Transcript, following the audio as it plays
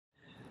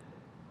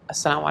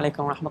Assalamu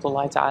alaikum wa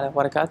rahmatullahi ta'ala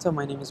wa barakatuh.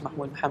 My name is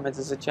Mahmood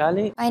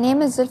Al-Zadjali. My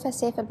name is Zulfa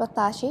Saif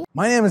Al-Battashi.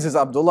 My name is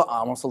Abdullah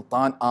Amr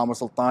Sultan Amr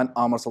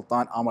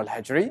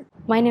Al-Hajri.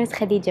 My name is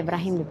Khadija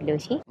Ibrahim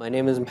Al-Blushi. My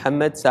name is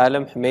Muhammad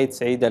Salam Hamid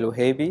Saeed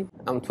Al-Wahabi.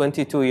 I'm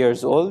 22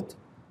 years old.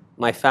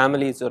 My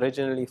family is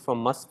originally from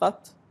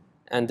Muscat,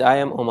 and I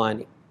am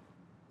Omani.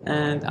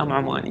 And I'm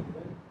Omani.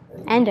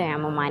 And I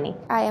am Omani.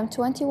 I am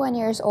 21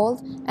 years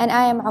old and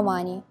I am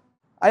Omani.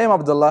 I am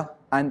Abdullah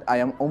and I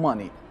am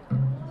Omani.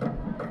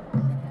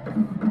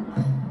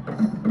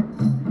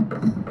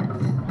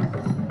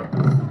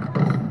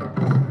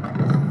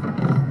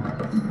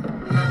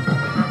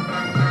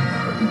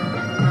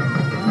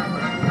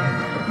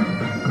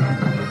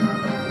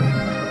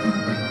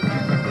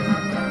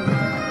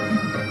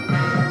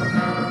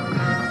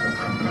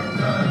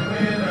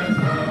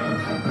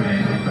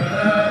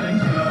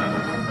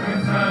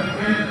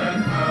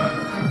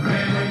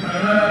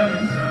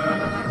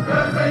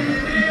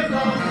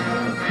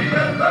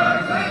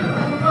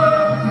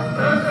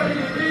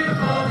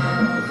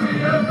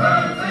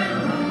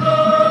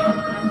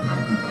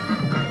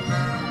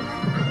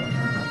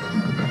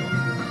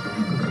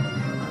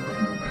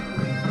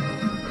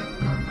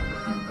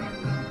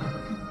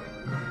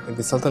 In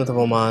the Sultanate of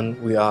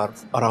Oman, we are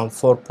around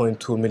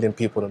 4.2 million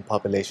people in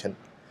population.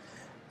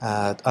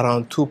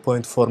 Around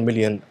 2.4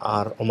 million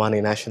are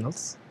Omani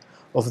nationals.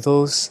 Of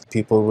those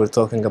people, we're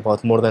talking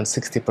about more than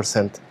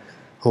 60%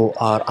 who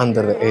are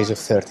under the age of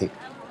 30.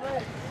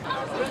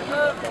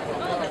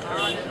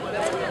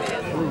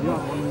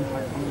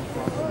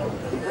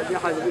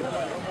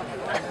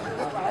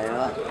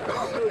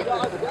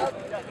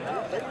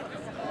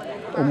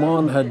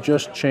 Oman had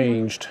just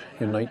changed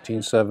in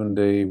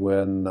 1970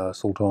 when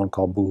Sultan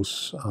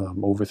Qaboos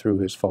overthrew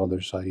his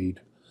father Said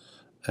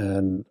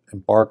and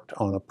embarked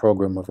on a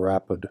program of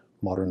rapid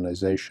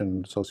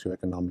modernization,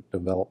 socioeconomic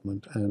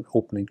development, and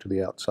opening to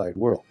the outside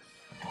world.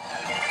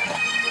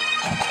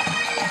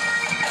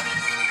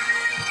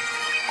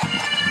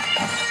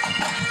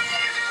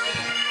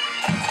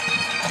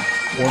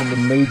 One of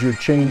the major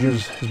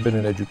changes has been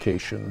in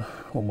education.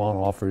 Oman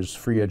offers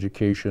free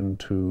education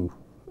to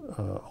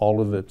all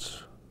of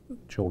its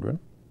children.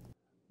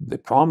 The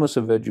promise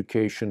of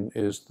education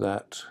is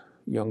that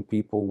young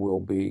people will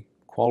be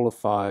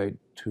qualified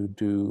to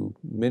do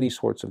many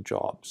sorts of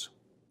jobs.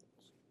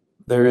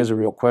 There is a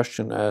real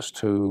question as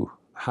to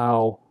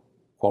how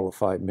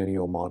qualified many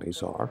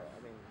Omanis are.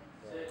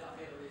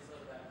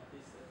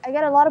 I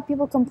get a lot of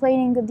people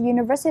complaining that the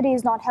university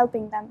is not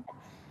helping them.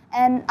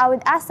 And I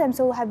would ask them,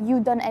 so have you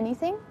done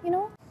anything,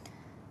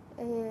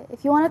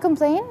 If you want to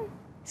complain,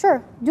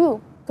 sure,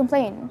 do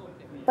complain.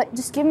 But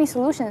just give me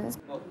solutions.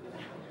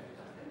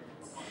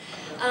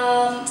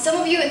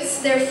 Some of you,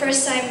 it's their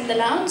first time in the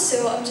lounge,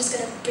 so I'm just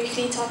going to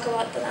briefly talk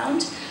about the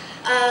lounge.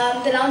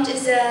 The lounge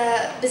is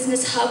a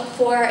business hub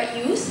for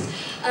youth.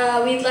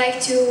 We'd like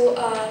to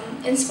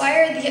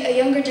inspire the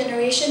younger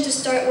generation to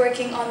start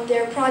working on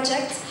their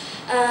projects,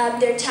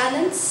 their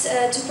talents,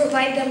 to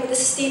provide them with a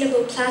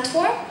sustainable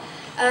platform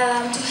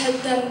to help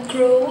them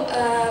grow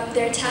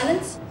their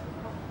talents.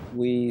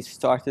 We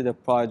started a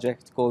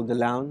project called The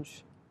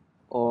Lounge,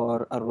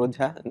 or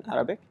Al-Rudha in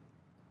Arabic.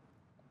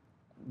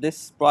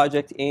 This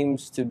project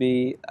aims to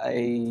be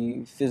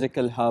a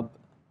physical hub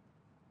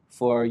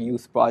for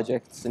youth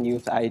projects and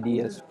youth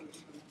ideas.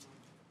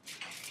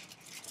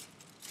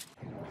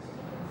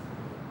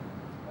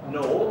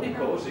 No,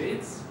 because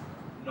it's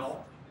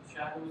not.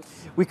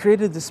 We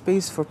created the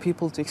space for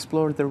people to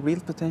explore their real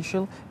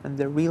potential and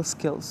their real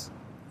skills,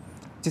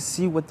 to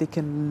see what they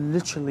can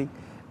literally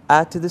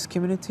add to this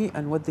community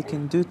and what they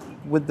can do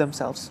with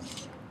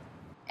themselves.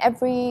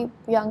 Every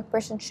young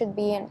person should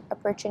be an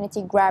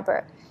opportunity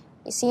grabber.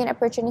 You see an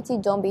opportunity,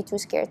 don't be too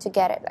scared to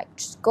get it.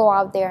 Just go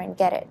out there and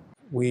get it.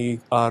 We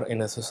are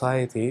in a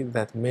society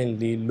that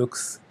mainly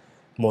looks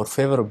more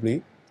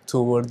favorably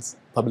towards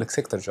public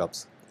sector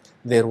jobs.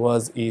 There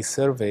was a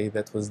survey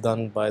that was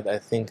done by, I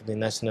think, the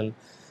National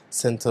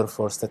Center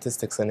for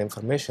Statistics and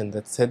Information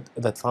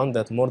that found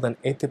that more than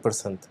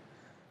 80%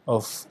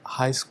 of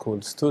high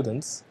school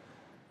students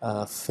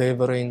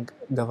favoring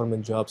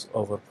government jobs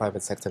over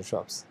private sector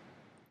jobs.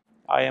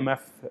 IMF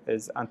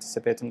is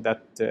anticipating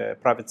that the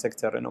private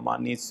sector in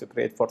Oman needs to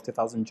create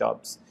 40,000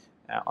 jobs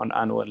on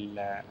annual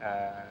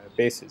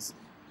basis.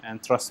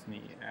 And trust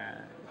me,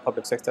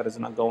 public sector is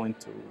not going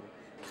to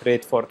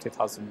create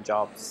 40,000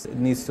 jobs. It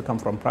needs to come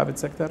from private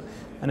sector,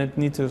 and it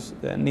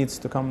needs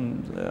to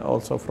come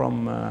also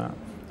from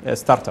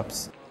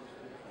startups.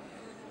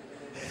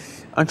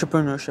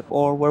 Entrepreneurship,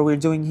 or what we're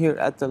doing here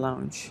at the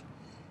lounge,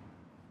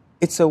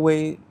 it's a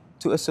way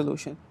to a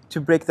solution, to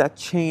break that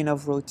chain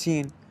of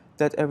routine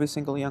that every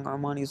single young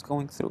Omani is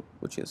going through,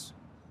 which is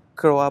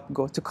grow up,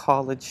 go to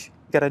college,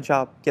 get a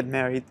job, get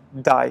married,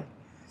 die.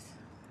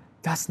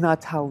 That's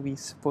not how we're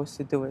supposed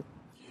to do it.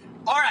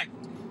 All right,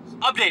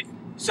 update.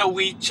 So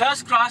we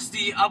just crossed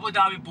the Abu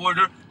Dhabi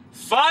border,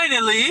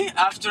 finally,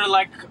 after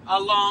like a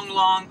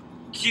long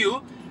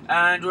queue,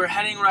 and we're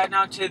heading right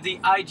now to the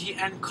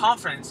IGN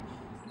conference.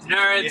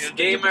 nerds,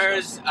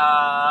 gamers,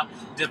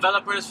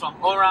 developers from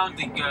all around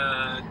the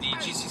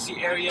GCC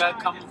area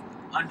come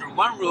under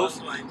one roof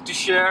to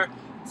share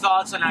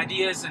thoughts and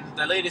ideas and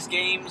the latest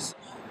games.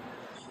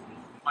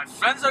 My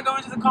friends are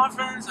going to the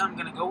conference. I'm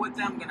gonna go with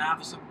them. I'm gonna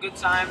have some good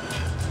time.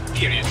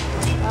 Period.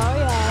 Oh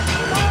yeah.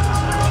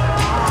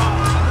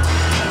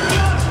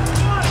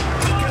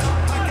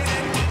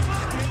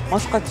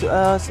 Muscat to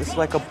us is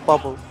like a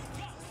bubble.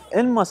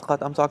 In Muscat,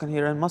 I'm talking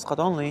here in Muscat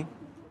only,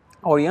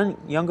 our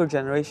younger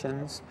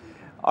generations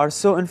are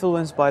so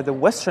influenced by the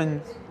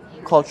Western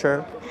culture,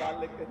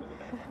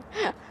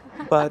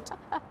 but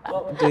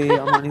the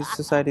Omani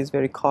society is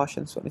very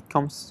cautious when it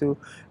comes to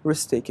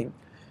risk taking.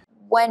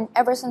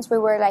 Ever since we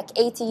were like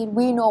 18,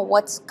 we know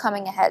what's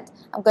coming ahead.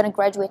 I'm going to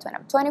graduate when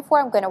I'm 24,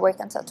 I'm going to work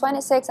until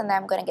 26, and then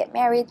I'm going to get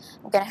married,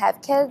 I'm going to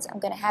have kids, I'm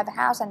going to have a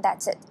house, and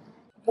that's it.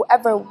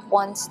 Whoever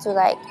wants to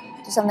like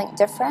do something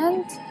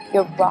different,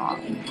 you're wrong.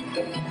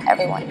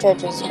 Everyone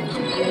judges you.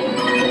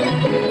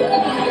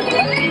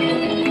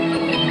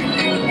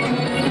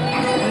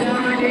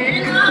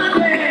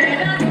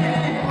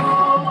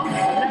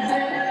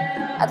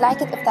 I'd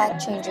like it if that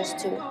changes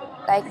too.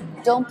 Like,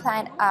 don't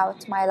plan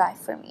out my life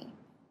for me.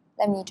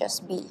 Let me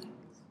just be.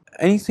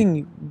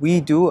 Anything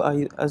we do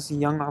as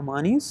young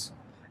Omanis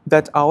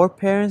that our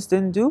parents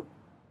didn't do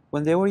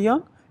when they were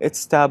young,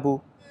 it's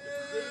taboo.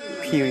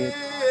 Period.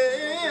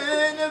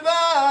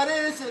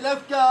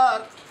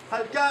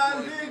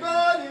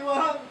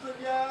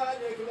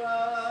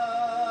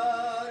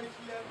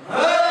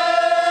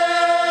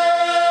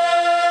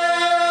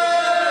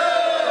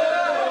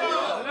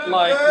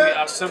 Like, we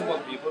are simple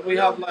people, we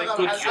have like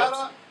good jobs,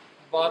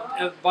 but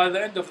by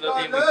the end of the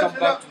day we come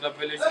back to the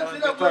village and we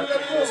try to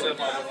do some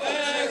other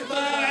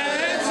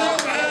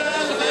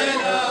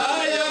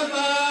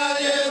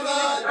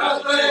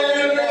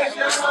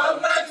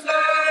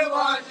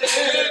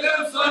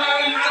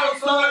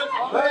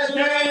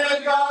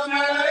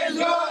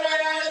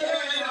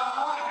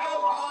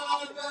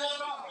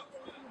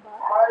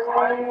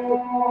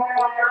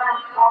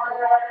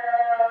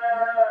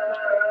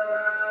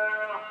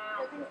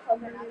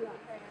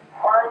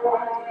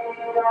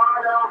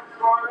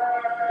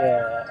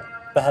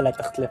بهلة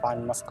تختلف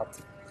عن مسقط.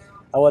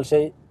 أول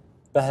شيء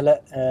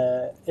بهلة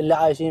اللي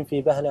عايشين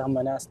في بهلة هم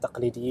ناس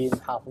تقليديين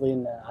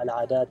محافظين على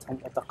عاداتهم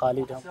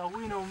وتقاليدهم.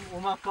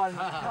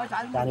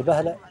 يعني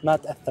بهلة ما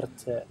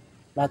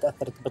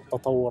تأثرت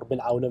بالتطور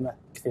بالعولمة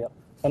كثير،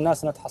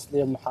 فالناس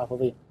نتحصلين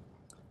محافظين.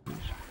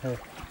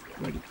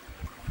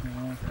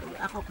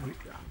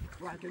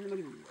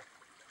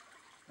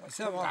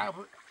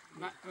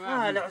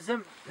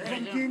 العزم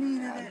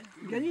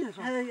قليل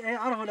هذا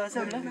عرفوا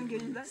العزم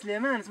لا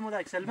سليمان اسمه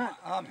ذاك سلمان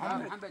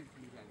محمد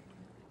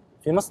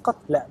في مسقط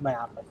لا ما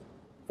يعرف.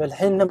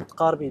 فالحين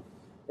متقاربين.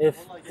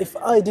 If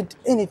I did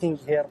anything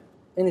here,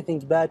 anything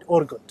bad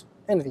or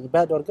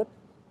good,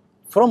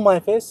 from my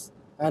face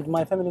and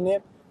my family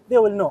name, they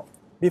will know.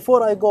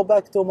 Before I go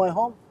back to my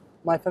home,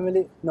 my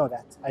family know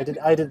that I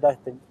did that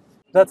thing.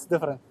 That's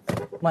different.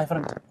 My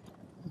friend.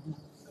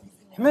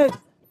 حميد.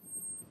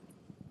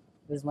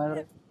 This is my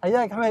friend.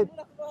 حياك حميد.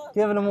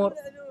 كيف الأمور؟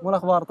 مو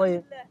الأخبار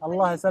طيب؟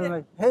 الله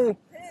يسلمك. هي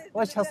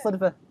وش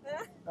هالصدفة؟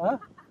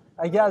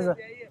 أجازة.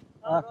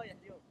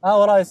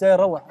 وراي سير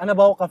روح. أنا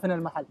بوقف هنا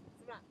المحل.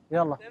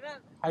 يلا.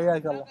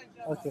 حياك الله.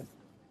 أوكي.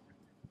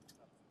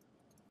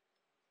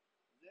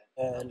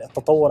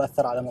 التطور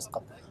أثر على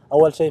مسقط.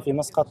 أول شيء في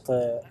مسقط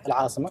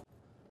العاصمة.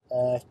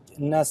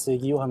 الناس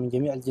يجيوها من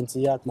جميع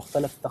الجنسيات،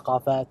 مختلف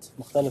الثقافات،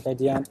 مختلف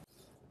الأديان.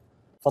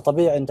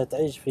 فطبيعي أنت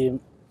تعيش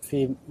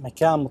في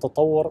مكان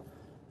متطور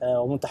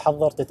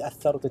ومتحضر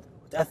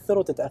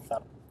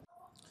تتأثر.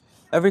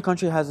 Every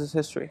country has its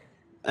history,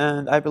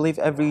 and I believe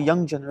every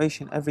young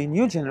generation, every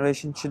new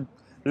generation should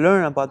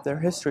learn about their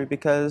history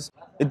because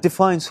it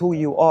defines who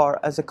you are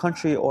as a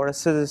country or a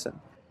citizen.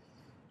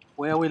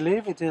 Where we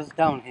live, it is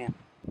down here.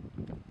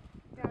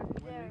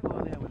 When we go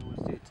there, we will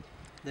see it.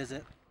 There's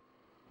a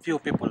few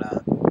people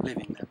are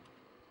living there.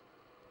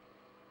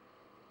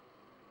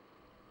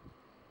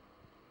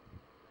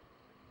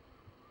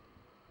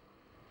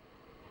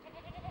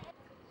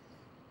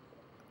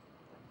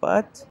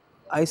 But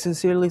I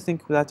sincerely think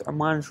that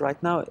Oman is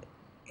right now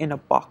in a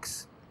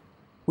box.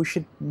 We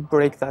should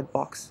break that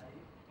box.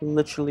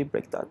 Literally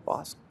break that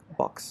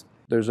box.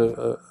 There's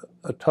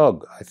a tug,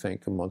 I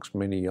think, amongst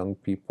many young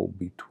people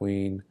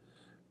between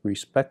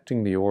respecting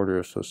the order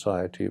of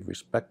society,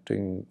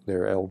 respecting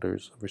their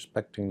elders,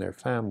 respecting their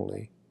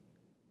family,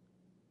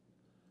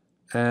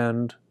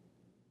 and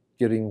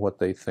getting what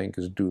they think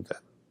is due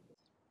them.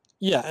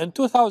 Yeah, in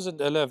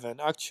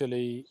 2011,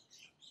 actually,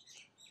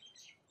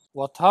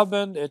 what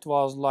happened, it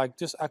was like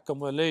this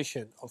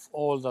accumulation of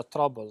all the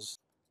troubles.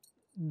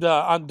 The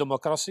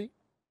undemocracy,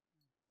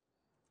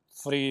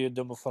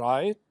 freedom of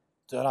right,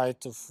 the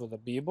right of the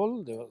people,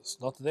 it's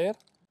not there.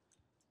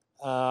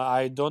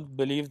 I don't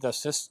believe the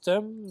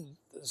system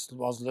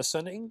was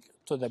listening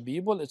to the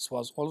people. It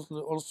was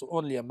also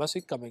only a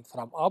message coming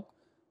from up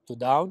to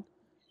down.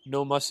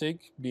 No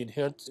message being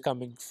heard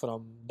coming from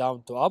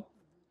down to up.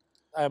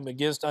 I'm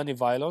against any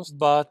violence,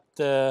 but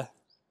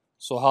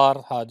Sohar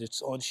had its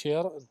own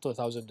share in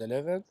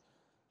 2011.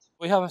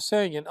 We have a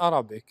saying in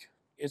Arabic,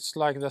 it's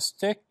like the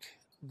stick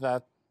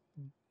that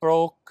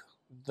broke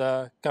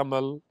the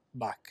camel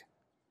back.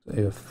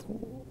 If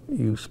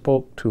you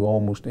spoke to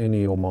almost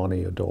any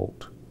Omani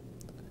adult,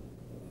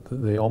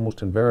 they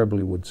almost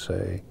invariably would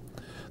say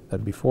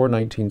that before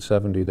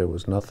 1970 there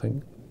was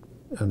nothing,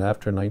 and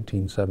after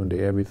 1970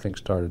 everything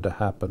started to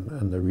happen,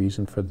 and the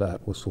reason for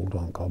that was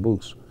Sultan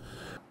Qaboos.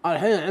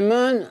 الحين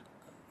عمان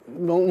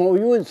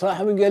موجود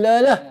صاحب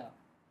الجلالة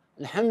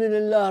الحمد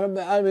لله رب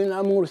العالمين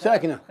الأمور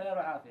ساكنة خير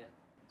وعافية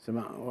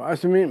سمع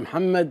واسمي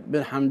محمد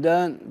بن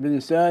حمدان بن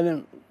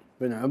سالم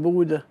بن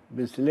عبودة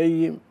بن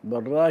سليم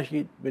بن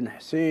راشد بن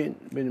حسين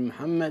بن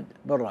محمد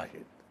بن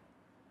راشد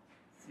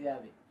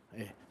سيابي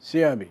إيه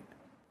سيابي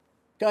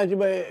كان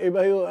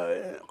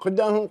يبقى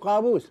قدامهم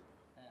قابوس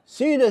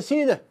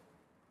سيدة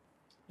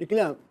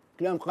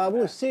كلام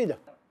قابوس سيدة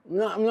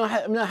من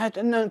ناحية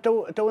أنه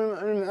تو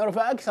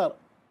المعرفة أكثر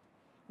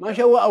ما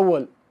شوى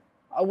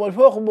أول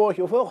فوق بوش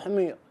وفوق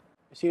حمير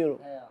يصيروا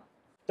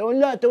تو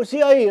لا تو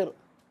سيايير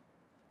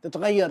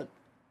تتغير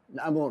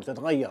الأمور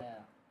تتغير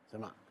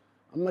سمع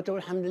أما تو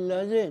الحمد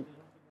لله زين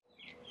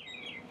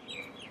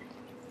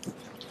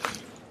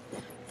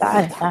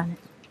تعال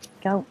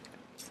كو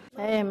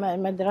ايه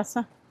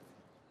مدرسة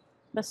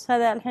بس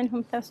هذا الحين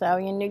هم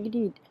تساوي انه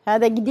جديد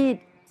هذا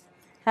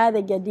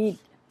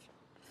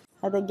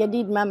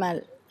جديد ما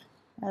مال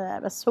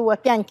بس هو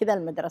كان كذا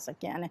المدرسة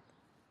كانت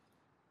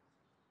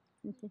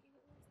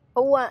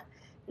هو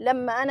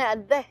لما أنا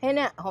أده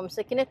هنا هم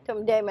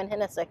سكنتهم دائما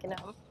هنا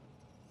ساكنهم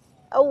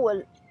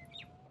أول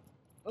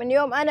من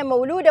يوم أنا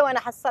مولودة وأنا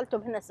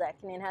حصلتهم هنا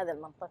ساكنين هذا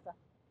المنطقة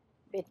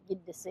بيت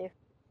جد السيف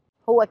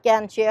هو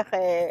كان شيخ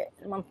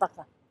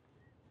المنطقة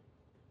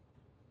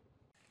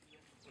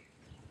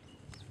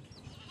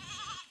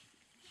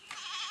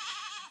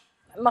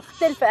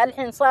مختلفة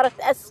الحين صارت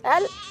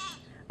أسهل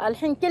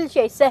الحين كل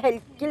شيء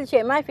سهل كل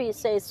شيء ما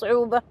في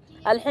صعوبة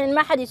الحين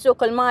ما حد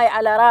يسوق الماء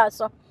على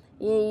راسه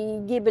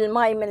يجيب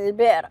الماء من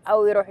البئر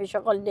أو يروح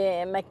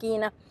يشغل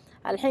ماكينة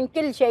الحين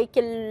كل شيء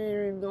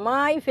كل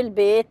ماء في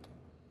البيت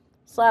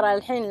صار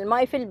الحين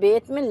الماء في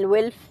البيت من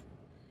الولف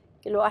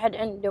كل واحد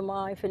عنده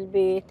ماء في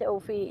البيت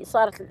أو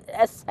صارت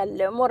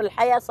أسهل أمور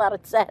الحياة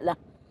صارت سهلة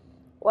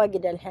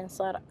واجد الحين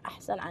صار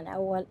أحسن عن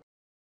أول.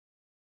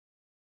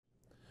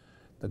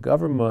 The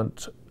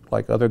government,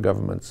 like other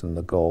governments in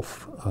the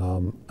Gulf,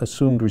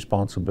 assumed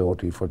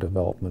responsibility for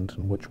development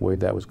and which way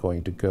that was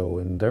going to go,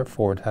 and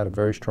therefore it had a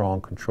very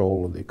strong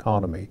control of the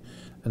economy.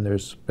 And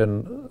there's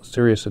been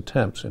serious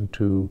attempts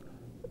to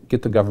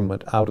get the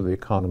government out of the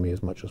economy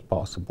as much as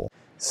possible.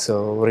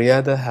 So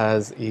Riyadh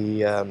has a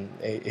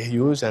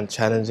huge and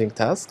challenging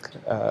task,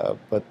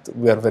 but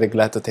we are very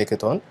glad to take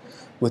it on,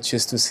 which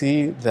is to see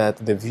that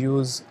the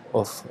views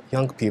of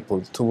young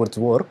people towards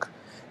work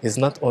is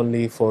not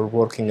only for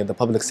working in the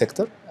public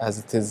sector, as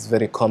it is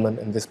very common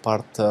in this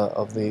part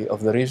of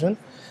the region,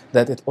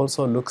 that it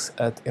also looks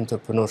at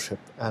entrepreneurship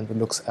and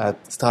looks at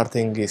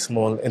starting a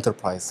small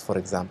enterprise, for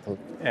example.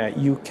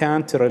 You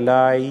can't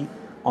rely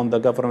on the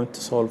government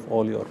to solve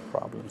all your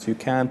problems. You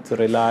can't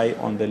rely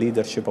on the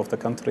leadership of the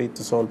country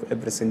to solve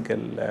every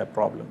single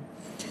problem.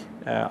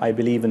 I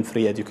believe in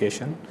free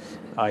education.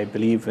 I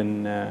believe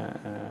in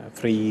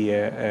free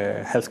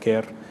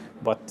healthcare,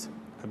 but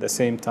at the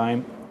same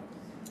time,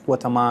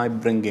 what am I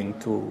bringing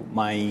to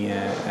my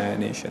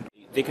nation?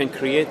 They can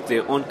create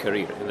their own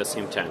career at the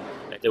same time.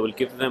 Like they will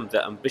give them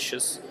the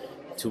ambitious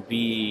to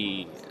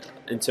be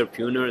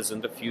entrepreneurs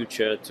in the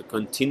future, to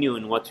continue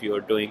in what you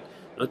are doing,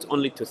 not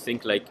only to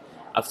think like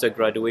after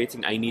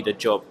graduating I need a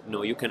job.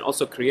 No, you can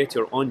also create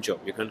your own job.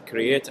 You can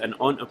create an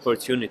own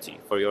opportunity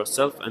for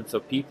yourself and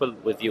for people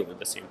with you at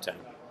the same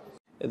time.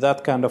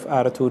 That kind of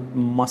attitude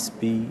must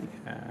be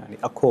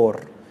a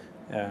core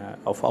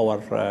of our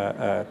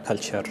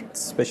culture,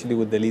 especially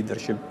with the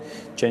leadership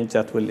change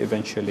that will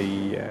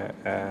eventually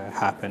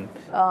happen.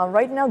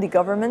 Right now, the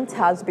government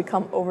has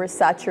become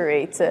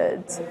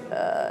oversaturated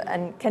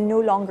and can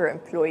no longer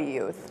employ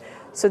youth.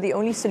 So the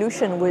only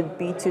solution would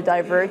be to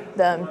divert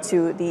them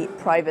to the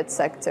private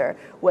sector,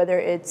 whether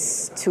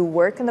it's to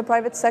work in the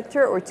private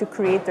sector or to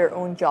create their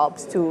own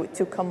jobs, to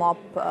come up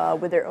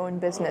with their own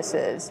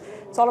businesses.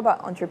 It's all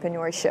about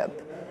entrepreneurship.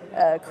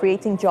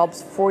 Creating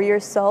jobs for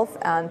yourself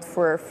and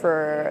for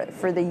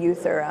the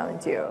youth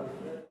around you.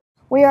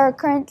 We are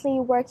currently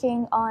working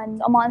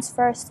on Oman's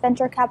first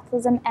venture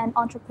capitalism and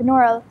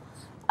entrepreneurial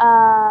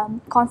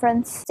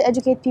conference to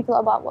educate people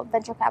about what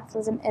venture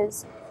capitalism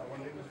is.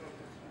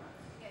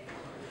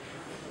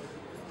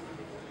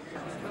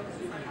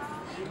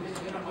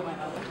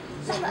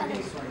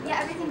 Yeah,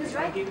 everything is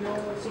right.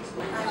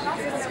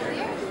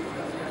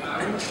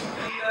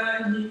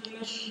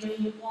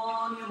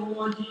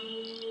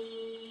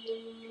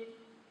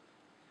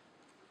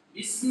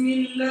 بسم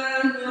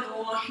الله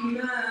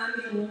الرحمن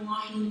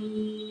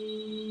الرحيم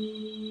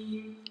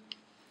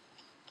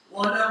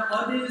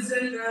ولقد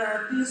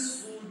زينا في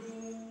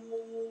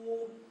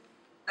الصدور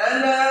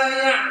ألا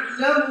يعلم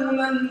يعلم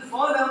من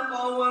خلق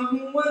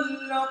وهو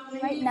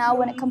اللطيف. Right now,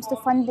 when it comes to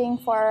funding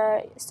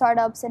for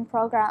startups and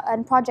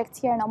projects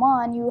here in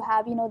Oman, you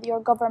have your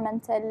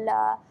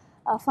governmental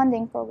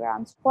funding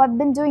programs who have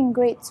been doing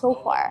great so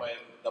far.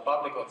 The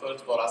Public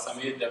Authority for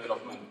SME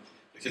Development,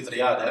 which is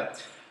Riyadh,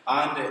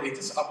 and it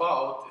is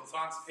about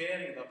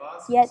transferring the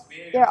vast Yet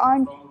there experience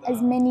aren't from the as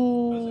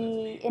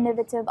many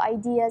innovative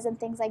ideas and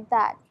things like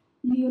that.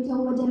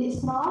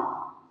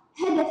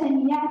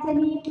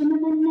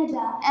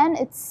 And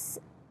it's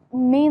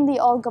mainly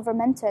all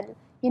governmental,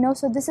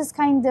 so this is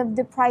kind of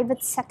the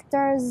private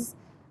sector's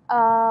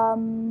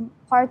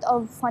part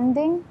of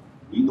funding.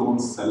 We don't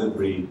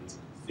celebrate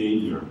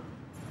failure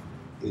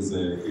is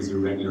a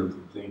regular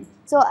complaint.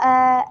 So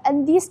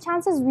and these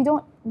chances, we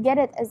don't get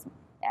it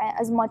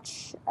as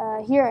much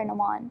here in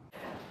Oman.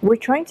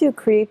 We're trying to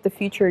create the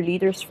future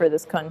leaders for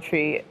this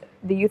country.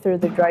 The youth are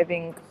the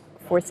driving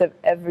force of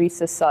every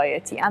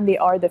society, and they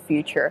are the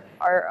future.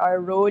 Our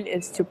role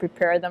is to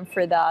prepare them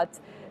for that,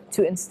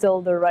 to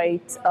instill the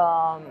right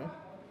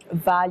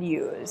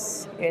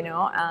values,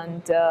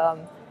 and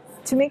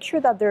to make sure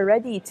that they're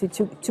ready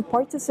to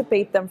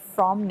participate them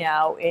from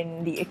now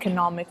in the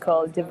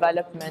economical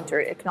development or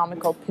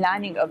economical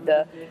planning of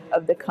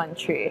the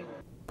country.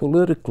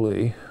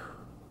 Politically,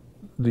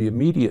 the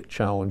immediate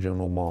challenge in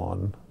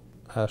Oman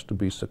has to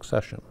be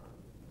succession.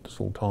 The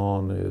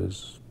Sultan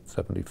is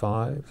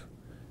 75.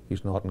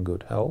 He's not in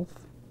good health.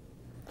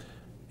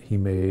 He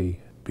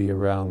may be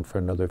around for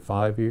another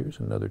 5 years,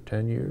 another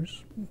 10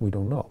 years. We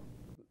don't know.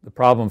 The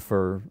problem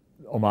for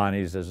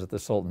Omanis is that the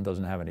Sultan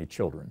doesn't have any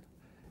children,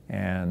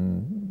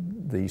 and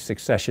the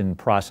succession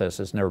process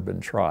has never been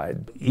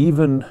tried.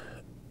 Even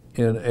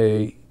in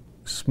a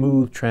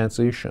smooth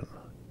transition,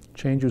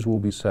 changes will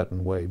be set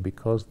in way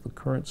because the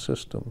current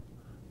system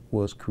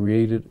was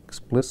created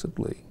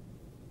explicitly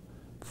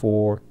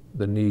for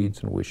the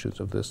needs and wishes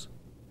of this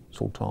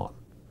Sultan.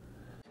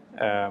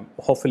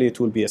 Hopefully it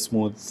will be a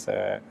smooth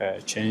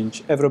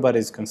change. Everybody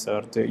is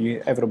concerned.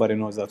 Everybody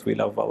knows that we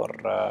love our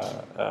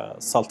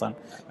Sultan.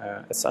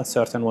 It's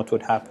uncertain what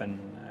would happen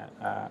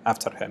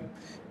after him.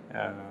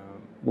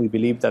 We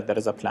believe that there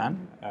is a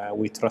plan.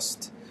 We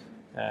trust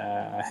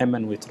him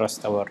and we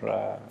trust our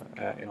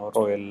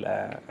royal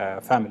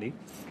family.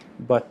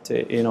 But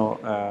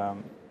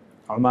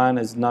Oman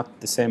is not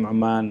the same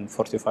Oman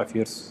 45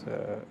 years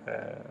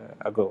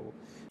ago.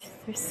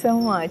 There's so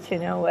much,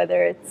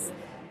 whether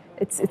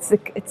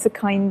it's a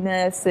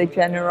kindness, a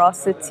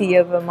generosity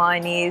of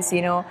Omanis.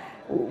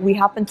 We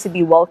happen to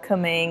be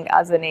welcoming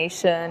as a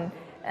nation,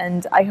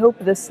 and I hope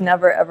this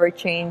never ever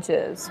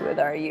changes with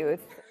our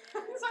youth.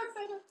 I'm so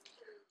excited.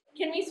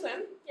 Can we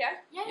swim? Yeah.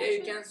 Yeah,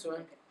 you can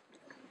swim.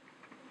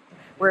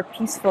 We're a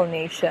peaceful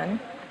nation.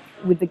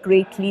 With the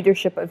great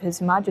leadership of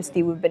His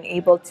Majesty, we've been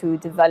able to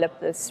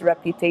develop this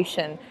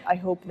reputation. I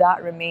hope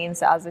that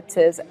remains as it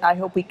is. I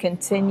hope we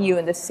continue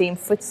in the same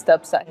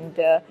footsteps and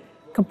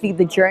complete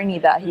the journey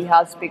that he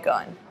has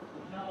begun.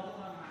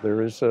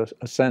 There is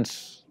a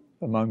sense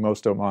among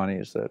most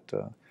Omanis that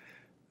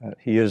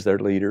he is their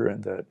leader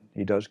and that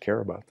he does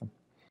care about them.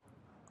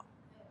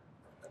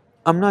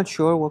 I'm not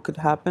sure what could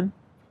happen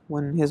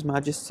when His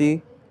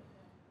Majesty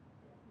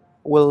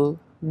will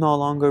no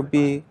longer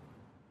be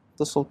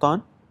the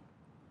Sultan.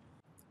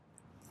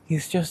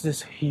 He's just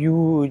this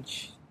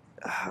huge...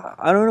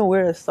 I don't know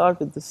where to start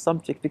with this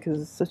subject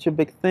because it's such a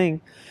big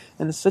thing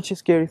and it's such a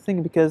scary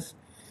thing because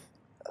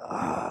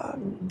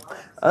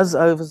as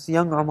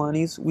young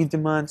Omanis, we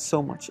demand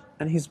so much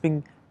and he's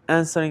been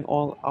answering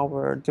all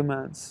our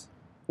demands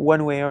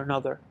one way or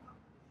another.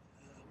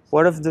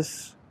 What if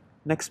this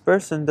next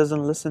person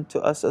doesn't listen to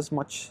us as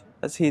much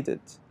as he did?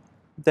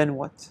 Then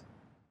what?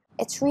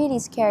 It's really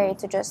scary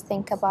to just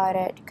think about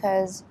it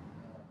because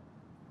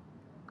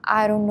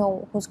I don't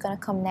know who's going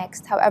to come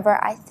next. However,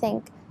 I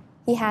think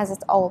he has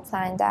it all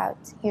planned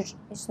out.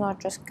 He's not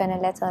just going to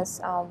let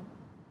us,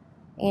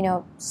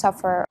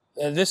 suffer.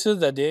 This is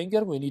the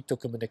danger. We need to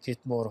communicate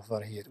more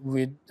over here.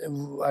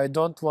 I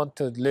don't want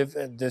to live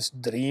in this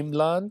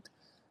dreamland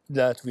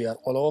that we are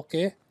all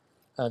okay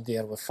and they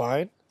are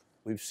fine.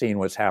 We've seen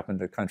what's happened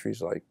to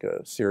countries like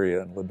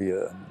Syria and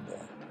Libya,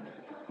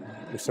 and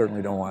we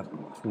certainly don't want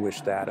to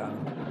wish that on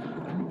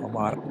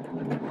Oman.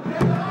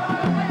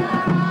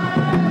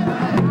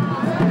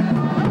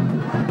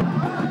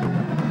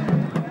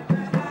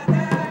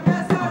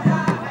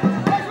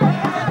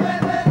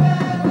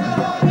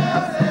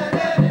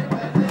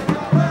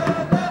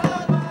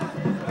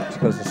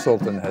 Because the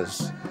Sultan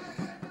has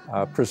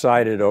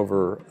presided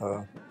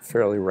over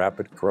fairly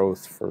rapid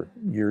growth for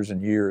years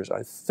and years,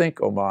 I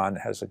think Oman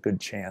has a good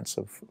chance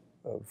of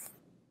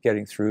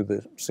getting through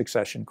the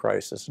succession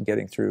crisis and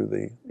getting through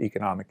the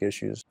economic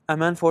issues. A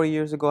man 40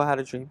 years ago had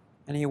a dream,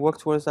 and he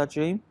worked towards that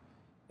dream,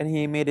 and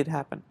he made it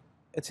happen.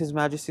 It's His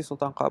Majesty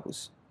Sultan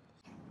Qaboos.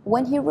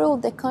 When he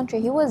ruled the country,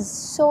 he was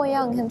so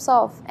young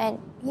himself, and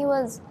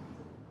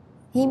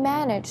he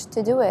managed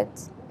to do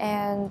it,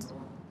 and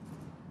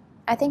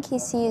I think he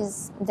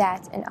sees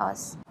that in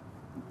us.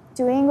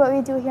 Doing what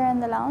we do here in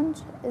the lounge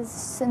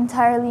is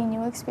entirely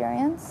new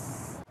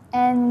experience,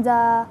 and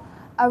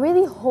I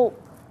really hope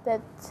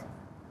that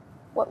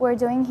what we're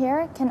doing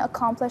here can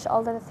accomplish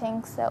all the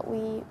things that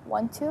we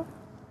want to.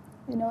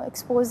 You know,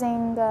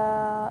 exposing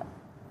the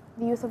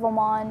youth of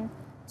Oman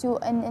to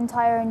an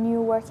entire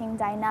new working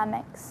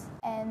dynamics,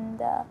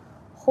 and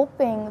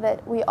hoping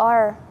that we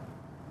are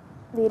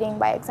leading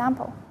by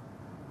example.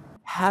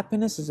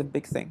 Happiness is a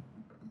big thing,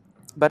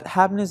 but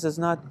happiness is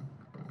not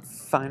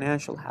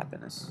financial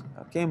happiness.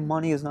 Okay,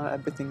 money is not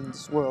everything in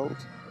this world.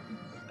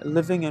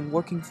 Living and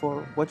working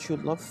for what you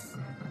love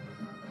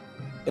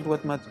is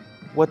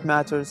what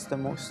matters the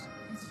most,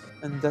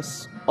 and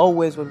that's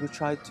always what we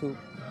try to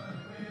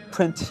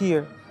print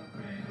here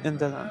in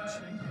the lounge.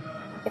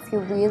 If you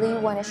really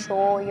want to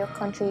show your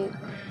country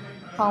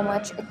how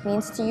much it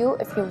means to you,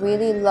 if you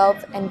really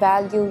love and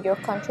value your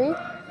country,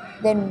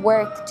 then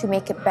work to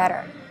make it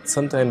better.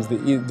 Sometimes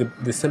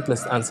the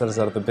simplest answers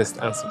are the best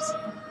answers.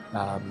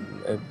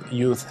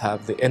 Youth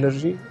have the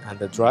energy and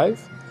the drive.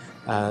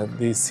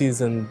 The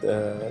seasoned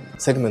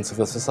segments of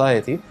the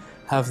society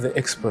have the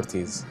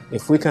expertise.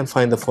 If we can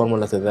find the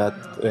formula to that,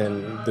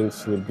 then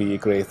this will be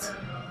great.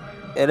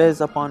 It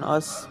is upon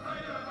us,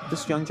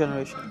 this young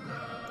generation,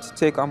 to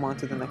take Oman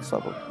to the next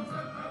level.